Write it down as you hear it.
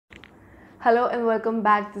Hello and welcome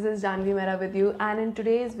back. This is Janhvi with you, and in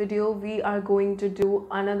today's video we are going to do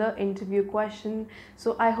another interview question.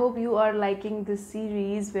 So I hope you are liking this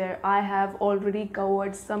series where I have already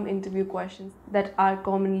covered some interview questions that are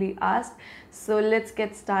commonly asked. So let's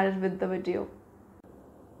get started with the video.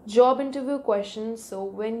 Job interview questions. So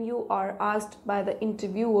when you are asked by the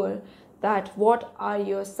interviewer that what are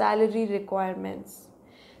your salary requirements,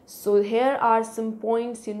 so here are some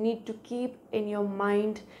points you need to keep in your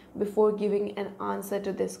mind before giving an answer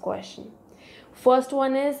to this question. First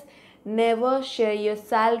one is never share your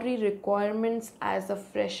salary requirements as a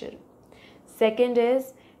fresher. Second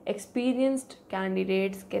is experienced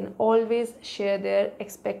candidates can always share their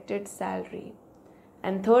expected salary.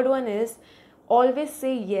 And third one is always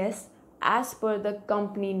say yes as per the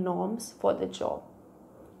company norms for the job.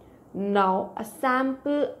 Now, a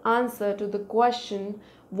sample answer to the question,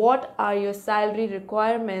 what are your salary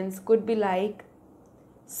requirements, could be like,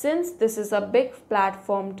 since this is a big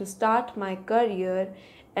platform to start my career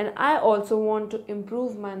and I also want to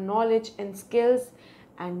improve my knowledge and skills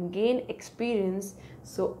and gain experience,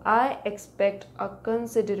 so I expect a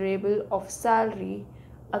considerable of salary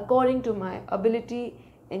according to my ability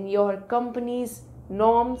in your company's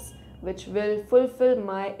norms, which will fulfill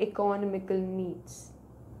my economical needs.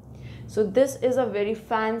 So this is a very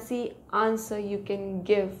fancy answer you can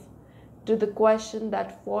give to the question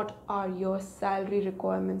that what are your salary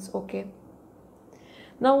requirements. Okay,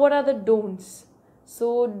 now what are the don'ts?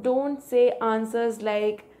 So don't say answers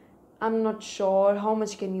like I'm not sure, how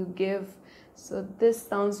much can you give? So this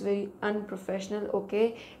sounds very unprofessional,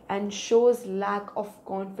 okay, and shows lack of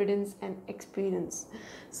confidence and experience.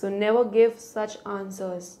 So never give such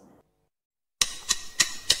answers.